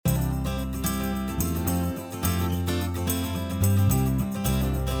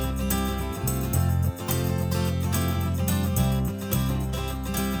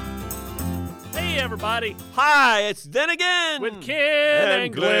everybody. Hi, it's Then Again With Ken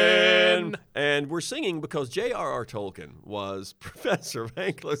and Glenn. And we're singing because J.R.R. Tolkien was professor of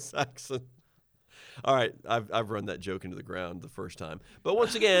Anglo-Saxon. All right, I've run that joke into the ground the first time. But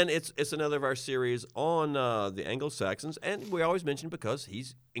once again, it's another of our series on the Anglo-Saxons, and we always mention because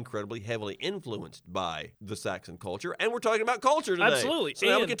he's incredibly heavily influenced by the Saxon culture, and we're talking about culture today. Absolutely. So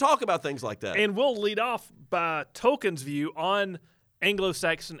now we can talk about things like that. And we'll lead off by Tolkien's view on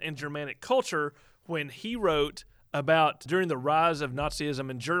Anglo-Saxon and Germanic culture when he wrote about during the rise of Nazism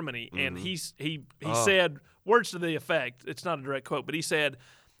in Germany, and he said words to the effect, it's not a direct quote, but he said,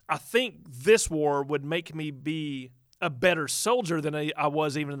 I think this war would make me be a better soldier than I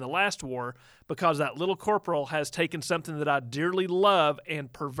was even in the last war because that little corporal has taken something that I dearly love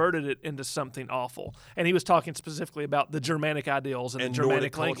and perverted it into something awful. And he was talking specifically about the Germanic ideals and the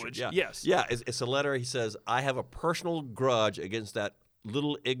Germanic language. Yeah. Yes. Yeah, it's a letter. He says, I have a personal grudge against that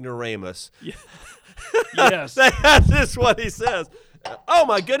little ignoramus. Yeah. Yes. That is what he says. Oh,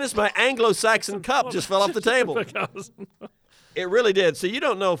 my goodness, my Anglo-Saxon cup just fell off the table. It really did. So you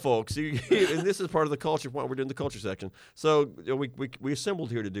don't know, folks. And this is part of the culture. We're doing the culture section. So we assembled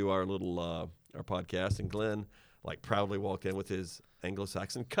here to do our little our podcast, and Glenn proudly walked in with his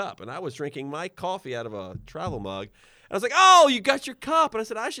Anglo-Saxon cup, and I was drinking my coffee out of a travel mug. And I was like, "Oh, you got your cup?" And I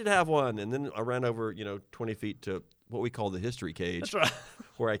said, "I should have one." And then I ran over, 20 feet to what we call the history cage, That's right.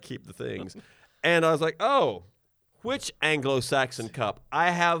 where I keep the things. And I was like, "Oh, which Anglo-Saxon cup?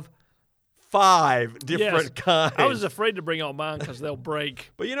 I have 5 different kinds." I was afraid to bring all mine because they'll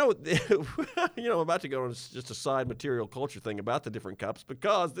break. But I'm about to go on just a side material culture thing about the different cups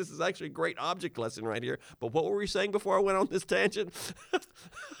because this is actually a great object lesson right here. But what were we saying before I went on this tangent?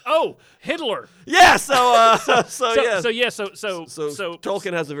 Oh, Hitler. Yeah. So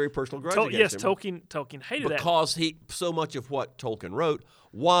Tolkien has a very personal grudge against him. Tolkien hated that because so much of what Tolkien wrote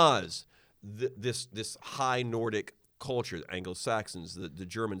was this high Nordic culture, the Anglo-Saxons, the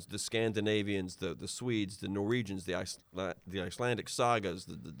Germans, the Scandinavians, the Swedes, the Norwegians, the Icelandic sagas,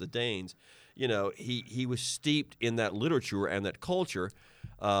 the Danes. He was steeped in that literature and that culture.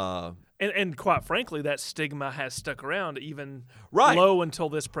 And quite frankly, that stigma has stuck around even right. low until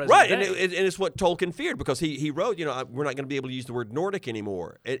this present day. Right, and it's what Tolkien feared because he wrote, we're not going to be able to use the word Nordic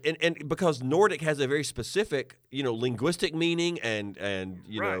anymore. And because Nordic has a very specific, linguistic meaning and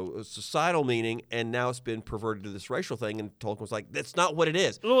right. societal meaning, and now it's been perverted to this racial thing, and Tolkien was like, that's not what it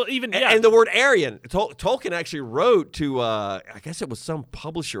is. Well, And the word Aryan, Tolkien actually wrote to, I guess it was some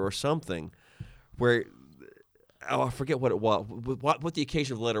publisher or something, where... Oh, I forget what it was, what the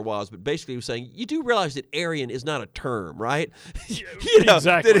occasion of the letter was, but basically he was saying, you do realize that Aryan is not a term, right?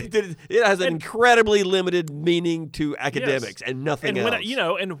 Exactly. That it has an incredibly limited meaning to academics and nothing else.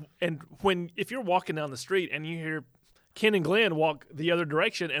 If you're walking down the street and you hear Ken and Glenn walk the other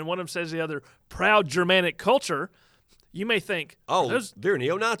direction and one of them says the other, proud Germanic culture, you may think, they're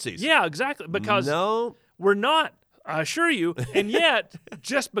neo-Nazis. Yeah, exactly, because we're not. I assure you, and yet,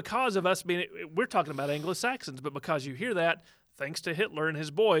 just because of us we're talking about Anglo-Saxons, but because you hear that, thanks to Hitler and his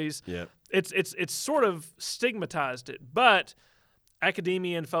boys, it's sort of stigmatized it. But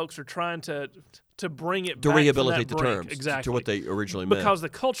academia and folks are trying to bring it back to rehabilitate the terms exactly to what they originally meant. Because the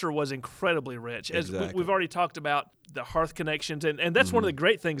culture was incredibly rich. As we've already talked about the hearth connections, and that's one of the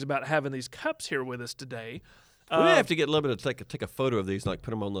great things about having these cups here with us today. We may have to get Libby to take a photo of these and put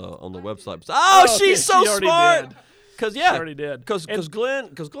them on the website. Oh, she's so smart. Because she already did. Because Glenn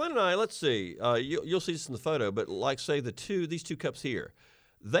and I, let's see, you'll see this in the photo, but say these two cups here,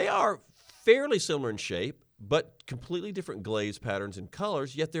 they are fairly similar in shape, but completely different glaze patterns and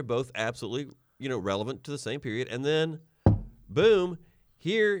colors. Yet they're both absolutely relevant to the same period. And then, boom,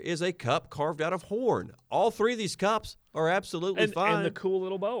 here is a cup carved out of horn. All 3 of these cups are absolutely fine. And the cool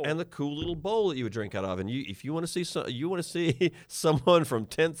little bowl. And the cool little bowl that you would drink out of. And if you want to see someone from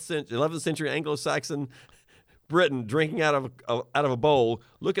 11th century Anglo-Saxon Britain drinking out of a bowl,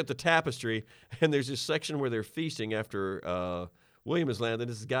 look at the tapestry, and there's this section where they're feasting after William has landed.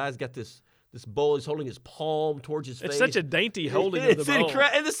 This guy's got this bowl. He's holding his palm towards his face. It's such a dainty holding of the bowl.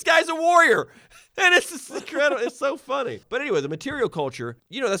 And this guy's a warrior. And it's just incredible. It's so funny. But anyway, the material culture,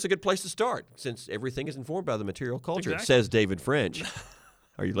 that's a good place to start since everything is informed by the material culture, says David French.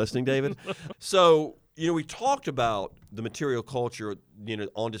 Are you listening, David? So, we talked about the material culture,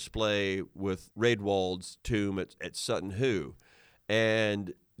 on display with Raedwald's tomb at Sutton Hoo,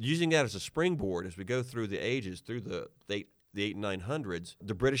 and using that as a springboard as we go through the ages, through the 8 and 900s,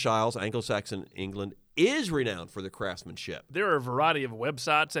 the British Isles, Anglo-Saxon England, is renowned for the craftsmanship. There are a variety of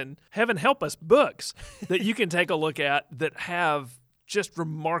websites and, heaven help us, books that you can take a look at that have just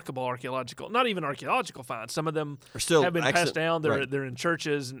remarkable archaeological, not even archaeological finds. Some of them still have been passed down. They're in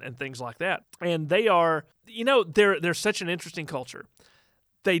churches and things like that. And they are, they're such an interesting culture.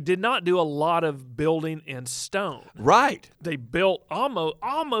 They did not do a lot of building in stone. Right. They built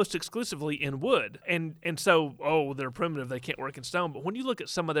almost exclusively in wood. And so, they're primitive, they can't work in stone. But when you look at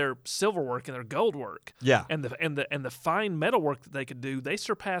some of their silver work and their gold work, and the fine metal work that they could do, they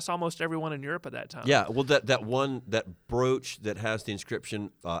surpass almost everyone in Europe at that time. Yeah, well that brooch that has the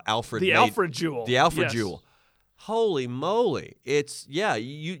inscription Alfred Alfred jewel. The Alfred jewel. Holy moly. It's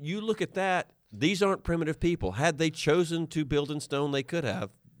you look at that. These aren't primitive people. Had they chosen to build in stone, they could have.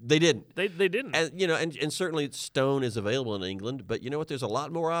 They didn't. They didn't. And and certainly stone is available in England, but you know what? There's a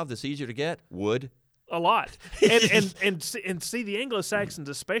lot more of that's easier to get. Wood. A lot. And see the Anglo-Saxons,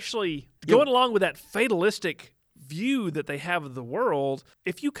 especially going along with that fatalistic view that they have of the world.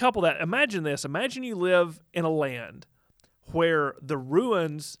 If you couple that, imagine this. Imagine you live in a land where the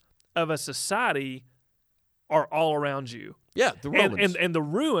ruins of a society are all around you. Yeah, the Romans. And the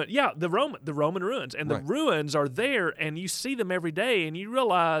Roman ruins. And the ruins are there, and you see them every day, and you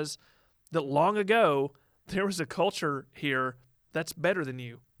realize that long ago there was a culture here that's better than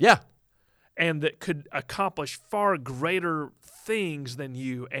you. Yeah. And that could accomplish far greater things than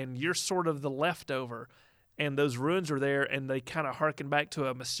you, and you're sort of the leftover. And those ruins are there, and they kind of harken back to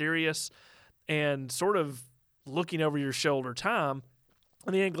a mysterious and sort of looking over your shoulder time.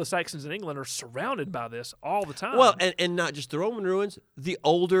 And the Anglo-Saxons in England are surrounded by this all the time. Well, and not just the Roman ruins, the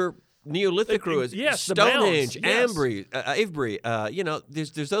older Neolithic ruins, Stonehenge, Ambry, Avebury.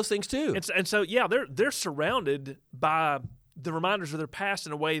 There's those things too. And so they're surrounded by the reminders of their past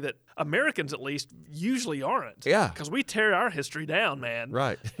in a way that Americans, at least, usually aren't. Yeah, because we tear our history down, man.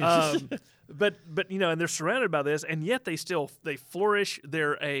 Right. But and they're surrounded by this, and yet they flourish.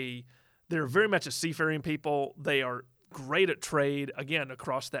 They're very much a seafaring people. They are great at trade, again,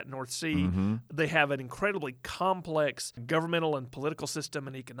 across that North Sea. Mm-hmm. They have an incredibly complex governmental and political system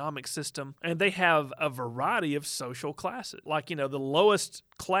and economic system, and they have a variety of social classes. Like, the lowest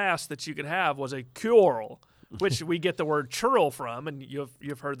class that you could have was a ceorl, which we get the word churl from, and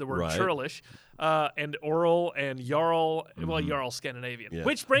you've heard the word churlish, and orl and jarl. Well, jarl's Scandinavian,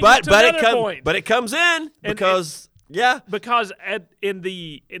 which brings us to another point. But it comes in because... because when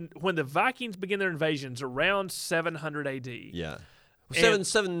the Vikings begin their invasions around 700 A.D. Yeah.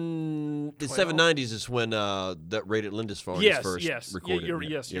 790s is when that raid at Lindisfarne is first recorded. You're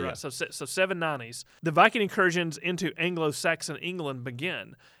right. So 790s. The Viking incursions into Anglo-Saxon England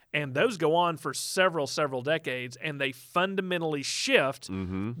begin. And those go on for several decades, and they fundamentally shift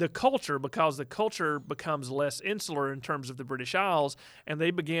the culture because the culture becomes less insular in terms of the British Isles, and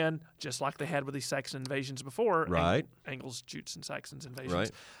they begin, just like they had with these Saxon invasions before, Angles, Jutes, and Saxons invasions.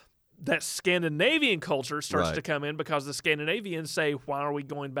 Right. That Scandinavian culture starts to come in because the Scandinavians say, why are we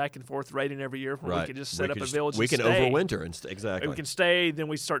going back and forth raiding every year when we can just set up a village and stay? We can overwinter. Exactly. We can stay, then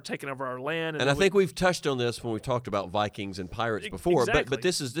we start taking over our land. And I think we've touched on this when we talked about Vikings and pirates before. Exactly. But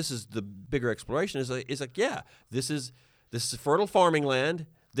this is the bigger exploration. Is this is a fertile farming land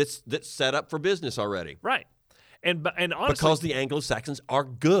that's set up for business already. Right. And honestly, because the Anglo-Saxons are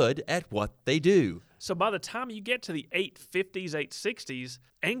good at what they do. So by the time you get to the 850s, 860s,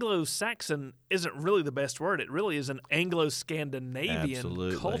 Anglo-Saxon isn't really the best word. It really is an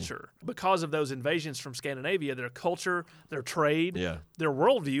Anglo-Scandinavian culture. Because of those invasions from Scandinavia, their culture, their trade, their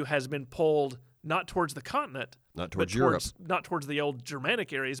worldview has been pulled not towards the continent, not towards Europe, not towards the old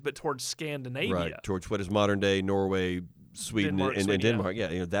Germanic areas, but towards Scandinavia. Right, towards what is modern-day Norway, Sweden, and Denmark.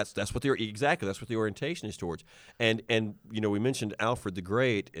 Yeah, that's what that's what the orientation is towards. And we mentioned Alfred the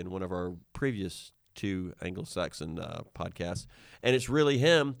Great in one of our previous 2 Anglo-Saxon podcasts, and it's really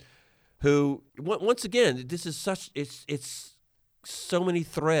him who, once again, this is it's so many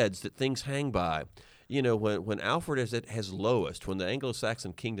threads that things hang by. When Alfred is at his lowest, when the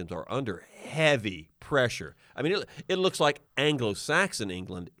Anglo-Saxon kingdoms are under heavy pressure, I mean, it looks like Anglo-Saxon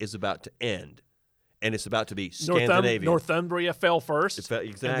England is about to end. And it's about to be Scandinavian. Northumbria fell first. Exactly.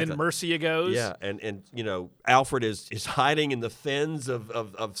 And then Mercia goes. Yeah, and Alfred is hiding in the fens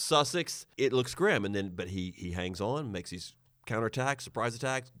of Sussex. It looks grim, but he hangs on, makes these counterattacks, surprise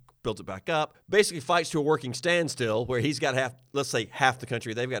attacks, builds it back up, basically fights to a working standstill where he's got half the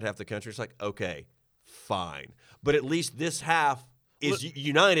country, they've got half the country. It's like, okay, fine. But at least this half is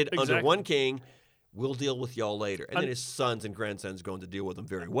united under one king. We'll deal with y'all later. And then his sons and grandsons going to deal with them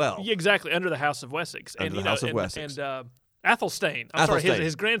very well. Exactly, under the House of Wessex. Under the House of Wessex. And Athelstan.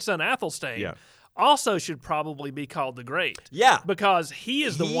 His grandson Athelstan also should probably be called the Great. Yeah. Because he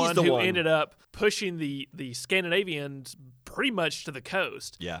is the He's one the who one. ended up pushing the Scandinavians pretty much to the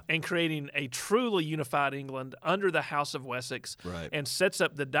coast. Yeah. And creating a truly unified England under the House of Wessex. Right. And sets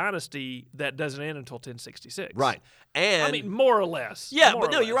up the dynasty that doesn't end until 1066. Right. And I mean, more or less. yeah, More but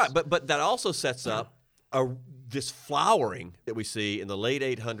or no, you're less. right. But that also sets up this flowering that we see in the late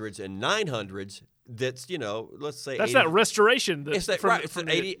 800s and 900s. That's, let's say That's 80, that restoration. It's that, right. It's an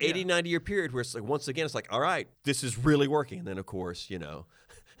 80, 90 year period where it's like, once again, it's like, all right, this is really working. And then, of course,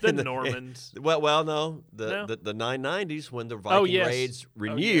 the Normans. Well, no, No? the 990s when the Viking yes. raids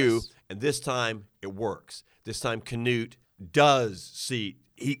renew, yes. and this time it works. This time Canute does see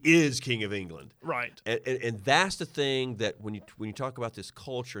he is King of England. Right. And that's the thing that when you talk about this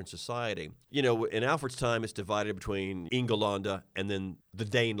culture and society, in Alfred's time it's divided between Englandia and then the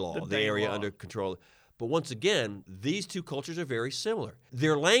Danelaw, the area under control. But once again, these two cultures are very similar.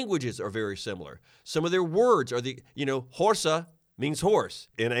 Their languages are very similar. Some of their words are Horsa means horse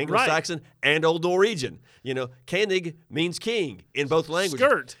in Anglo-Saxon and Old Norwegian. Koenig means king in both languages.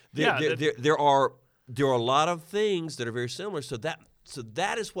 Skirt. There are a lot of things that are very similar. So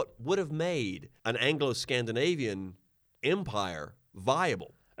that is what would have made an Anglo-Scandinavian empire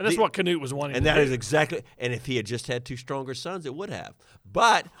viable. And that's what Canute was wanting and to that do. is exactly. And if he had just had two stronger sons, it would have.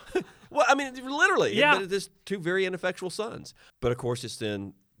 But, well, I mean, literally, Yeah. there's two very ineffectual sons. But of course, it's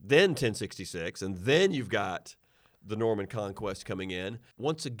then 1066, and then you've got the Norman conquest coming in.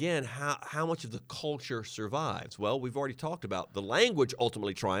 Once again, how much of the culture survives? Well, we've already talked about the language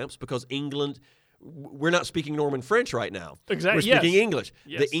ultimately triumphs because England. We're not speaking Norman French right now. Exactly. We're speaking Yes. English.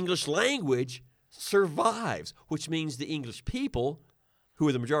 Yes. The English language survives, which means the English people, who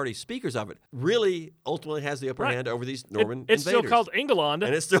are the majority speakers of it, really ultimately has the upper hand over these Norman It's invaders. still called England.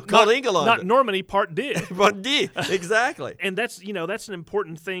 And it's still called England. Not Normandy Part D. Exactly. And that's an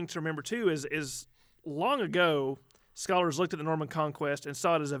important thing to remember too. Is long ago, scholars looked at the Norman conquest and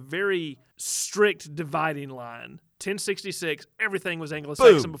saw it as a very strict dividing line. 1066, everything was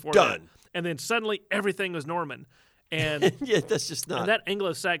Anglo-Saxon Boom, before done. that, and then suddenly everything was Norman. And Yeah, that's just not. and that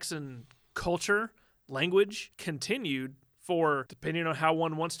Anglo-Saxon culture, language continued for, depending on how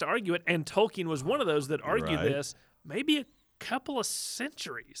one wants to argue it, and Tolkien was one of those that argued Right. this, maybe a couple of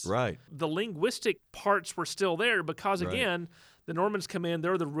centuries. Right. The linguistic parts were still there because, Right. again, the Normans come in,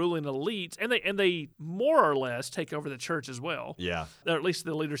 they're the ruling elite, and they more or less take over the church as well. Yeah. Or at least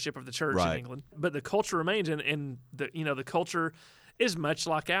the leadership of the church Right. in England. But the culture remains, and the culture is much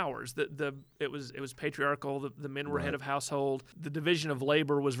like ours. It was patriarchal. The men were head of household. The division of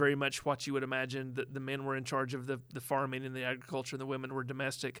labor was very much what you would imagine. The men were in charge of the farming and the agriculture, and the women were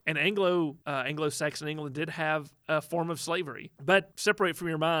domestic. And Anglo-Saxon England did have a form of slavery. But separate from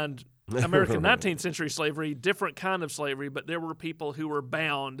your mind American 19th century slavery, different kind of slavery, but there were people who were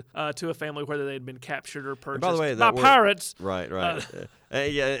bound to a family whether they had been captured or purchased by the way, by pirates. Right.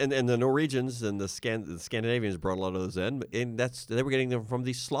 Yeah, and the Norwegians and the Scandinavians brought a lot of those in, and they were getting them from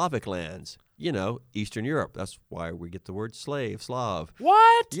these Slavic lands. Eastern Europe. That's why we get the word Slav.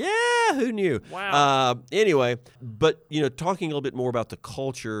 What? Yeah, who knew? Wow. Anyway, but talking a little bit more about the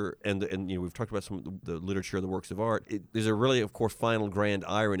culture and we've talked about some of the literature and the works of art. There's a really, of course, final grand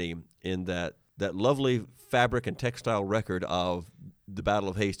irony in that lovely fabric and textile record of the Battle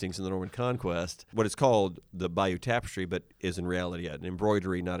of Hastings and the Norman Conquest, what is called the Bayeux Tapestry, but is in reality an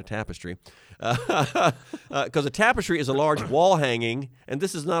embroidery, not a tapestry. Because a tapestry is a large wall hanging, and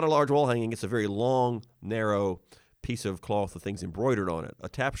this is not a large wall hanging. It's a very long, narrow piece of cloth with things embroidered on it. A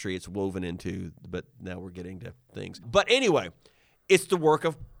tapestry, it's woven into, but now we're getting to things. But anyway, it's the work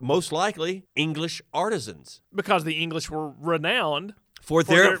of, most likely, English artisans. Because the English were renowned For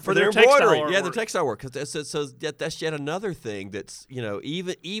their embroidery, textile the work. textile work. So that's yet another thing that's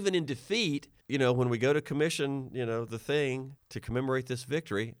even in defeat. When we go to commission, the thing to commemorate this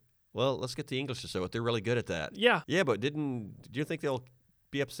victory, well, let's get the English to sew it. They're really good at that. Yeah. Yeah, but do you think they'll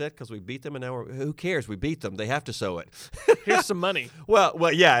be upset because we beat them and now who cares? We beat them. They have to sew it. Here's some money.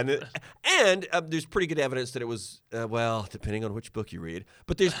 Well, yeah, and there's pretty good evidence that it was depending on which book you read,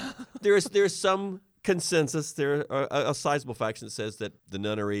 but there's some consensus. There are a sizable faction that says that the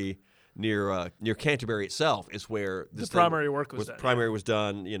nunnery near Canterbury itself is where The primary work was done. Primary was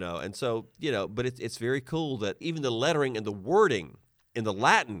done, and so but it's very cool that even the lettering and the wording in the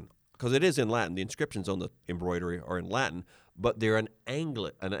Latin, because it is in Latin, the inscriptions on the embroidery are in Latin, but they're an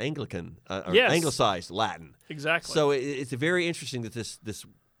Anglican, Yes. anglicized Latin. Exactly. So it's very interesting that this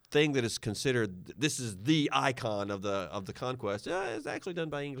thing that is considered this is the icon of the conquest is actually done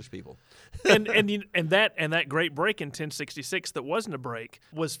by English people. and that great break in 1066 that wasn't a break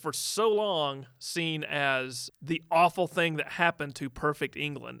was for so long seen as the awful thing that happened to perfect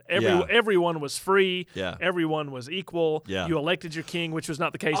England. Everyone was free. Yeah. Everyone was equal. Yeah. You elected your king, which was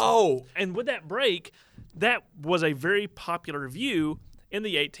not the case. Oh. And with that break, that was a very popular view in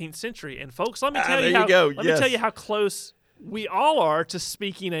the 18th century. And folks, let me tell you how close we all are to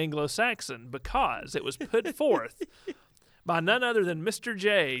speaking Anglo-Saxon, because it was put forth by none other than Mr.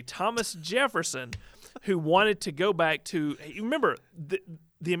 J. Thomas Jefferson, who wanted to go back to, remember,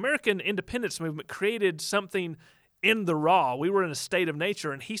 the American independence movement created something in the raw. We were in a state of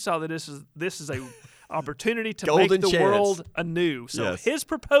nature, and he saw that this is a opportunity to make the world anew. So his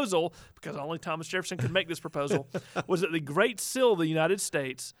proposal, because only Thomas Jefferson could make this proposal, was that the Great Seal of the United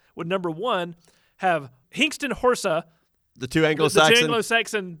States would, number one, have Hingston Horsa, the two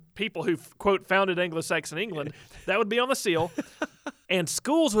Anglo-Saxon people who, quote, founded Anglo-Saxon England, that would be on the seal. And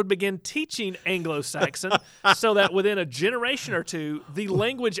schools would begin teaching Anglo-Saxon so that within a generation or two, the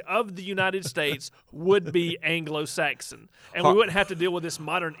language of the United States would be Anglo-Saxon. And we wouldn't have to deal with this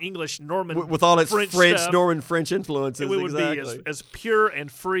modern English, Norman, with all its French stuff. Norman, French influences. We would be as pure and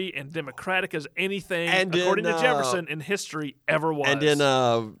free and democratic as anything, according to Jefferson, in history ever was. And in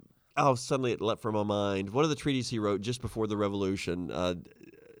suddenly it leapt from my mind. One of the treaties he wrote just before the Revolution,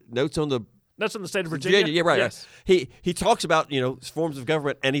 Notes on the State of Virginia? Yeah, right. Yes. He talks about, forms of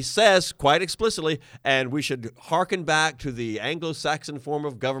government, and he says quite explicitly, and we should hearken back to the Anglo-Saxon form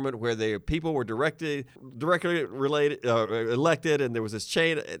of government where the people were directly elected, and there was this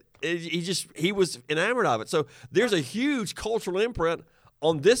chain. He was enamored of it. So there's a huge cultural imprint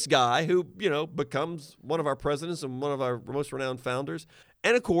on this guy who, becomes one of our presidents and one of our most renowned founders.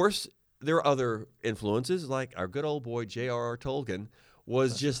 And, of course, there are other influences, like our good old boy J.R.R. Tolkien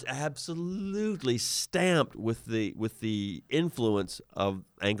was just absolutely stamped with the influence of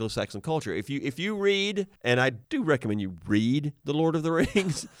Anglo-Saxon culture. If you read, and I do recommend you read The Lord of the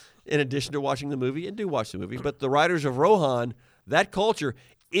Rings in addition to watching the movie, and do watch the movie, but the Riders of Rohan, that culture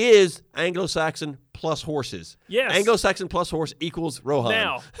is Anglo-Saxon plus horses. Yes. Anglo-Saxon plus horse equals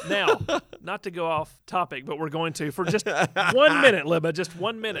Rohan. Now, not to go off topic, but we're going to for just 1 minute, Libba, just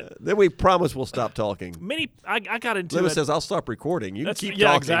 1 minute. Then we promise we'll stop talking. I got into Libba says, I'll stop recording. You can keep talking.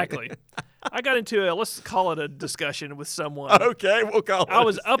 Yeah, exactly. I got into let's call it a discussion with someone. Okay, we'll call it. I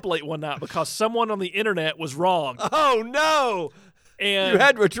was up late one night because someone on the internet was wrong. Oh, no. And you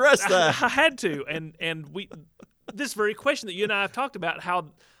had to address that. I had to. And we... This very question that you and I have talked about, how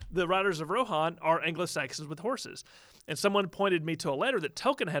the Riders of Rohan are Anglo-Saxons with horses. And someone pointed me to a letter that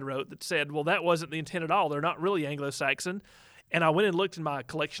Tolkien had wrote that said, well, that wasn't the intent at all. They're not really Anglo-Saxon. And I went and looked in my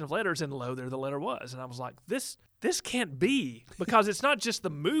collection of letters, and lo, there the letter was. And I was like, this can't be, because it's not just the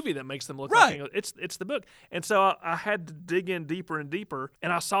movie that makes them look like Anglo. It's the book. And so I had to dig in deeper and deeper,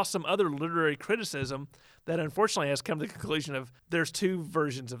 and I saw some other literary criticism that unfortunately has come to the conclusion of there's two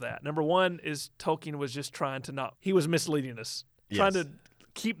versions of that. Number one is Tolkien was just he was misleading us, trying to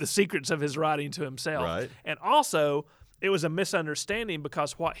keep the secrets of his writing to himself. Right. And also, it was a misunderstanding,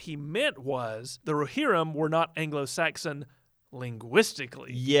 because what he meant was the Rohirrim were not Anglo-Saxon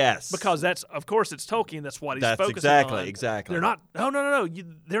linguistically. Yes. Because it's Tolkien. That's what he's focusing on. Exactly. They're not, no.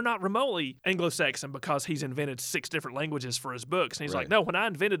 They're not remotely Anglo-Saxon, because he's invented 6 different languages for his books. And he's like, no, when I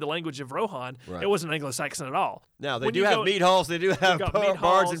invented the language of Rohan, it wasn't Anglo-Saxon at all. Now, they do have meat halls. They do have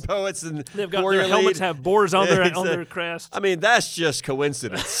bards and poets. And they've got their helmets have boars on their crest. I mean, that's just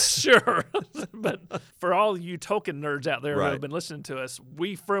coincidence. Sure. But for all you Tolkien nerds out there who have been listening to us,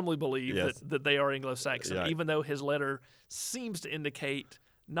 we firmly believe that they are Anglo-Saxon, even though his letter seems to indicate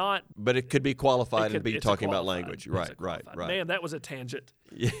not. But it could be qualified and be talking about language. Right. Man, that was a tangent.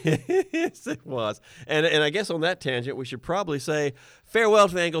 Yes, it was. And I guess on that tangent, we should probably say farewell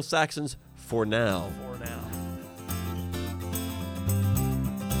to the Anglo-Saxons for now.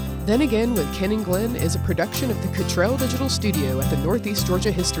 Then Again with Ken and Glenn is a production of the Cottrell Digital Studio at the Northeast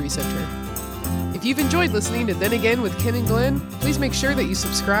Georgia History Center. If you've enjoyed listening to Then Again with Ken and Glenn, please make sure that you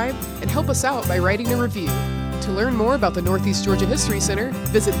subscribe and help us out by writing a review. To learn more about the Northeast Georgia History Center,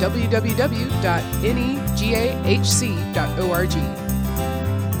 visit www.negahc.org.